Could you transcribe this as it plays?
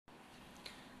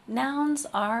Nouns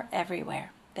are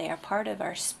everywhere. They are part of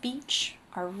our speech,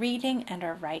 our reading, and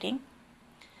our writing.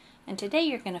 And today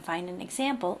you're going to find an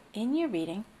example in your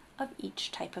reading of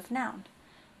each type of noun.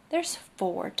 There's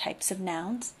 4 types of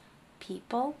nouns: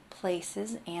 people,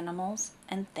 places, animals,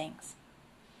 and things.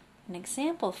 An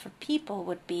example for people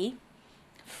would be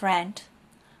friend,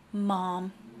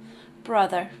 mom,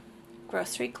 brother,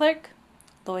 grocery clerk,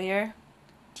 lawyer,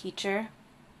 teacher,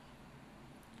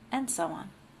 and so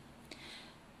on.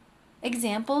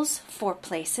 Examples for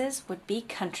places would be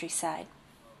countryside,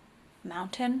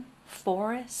 mountain,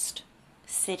 forest,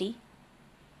 city,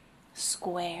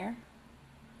 square.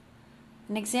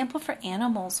 An example for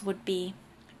animals would be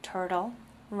turtle,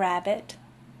 rabbit,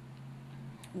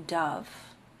 dove.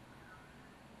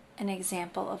 An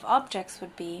example of objects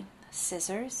would be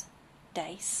scissors,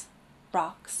 dice,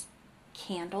 rocks,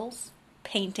 candles,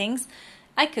 paintings.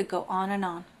 I could go on and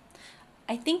on.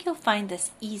 I think you'll find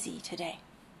this easy today.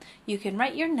 You can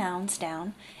write your nouns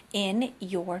down in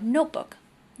your notebook,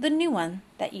 the new one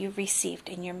that you received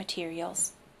in your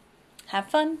materials.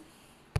 Have fun!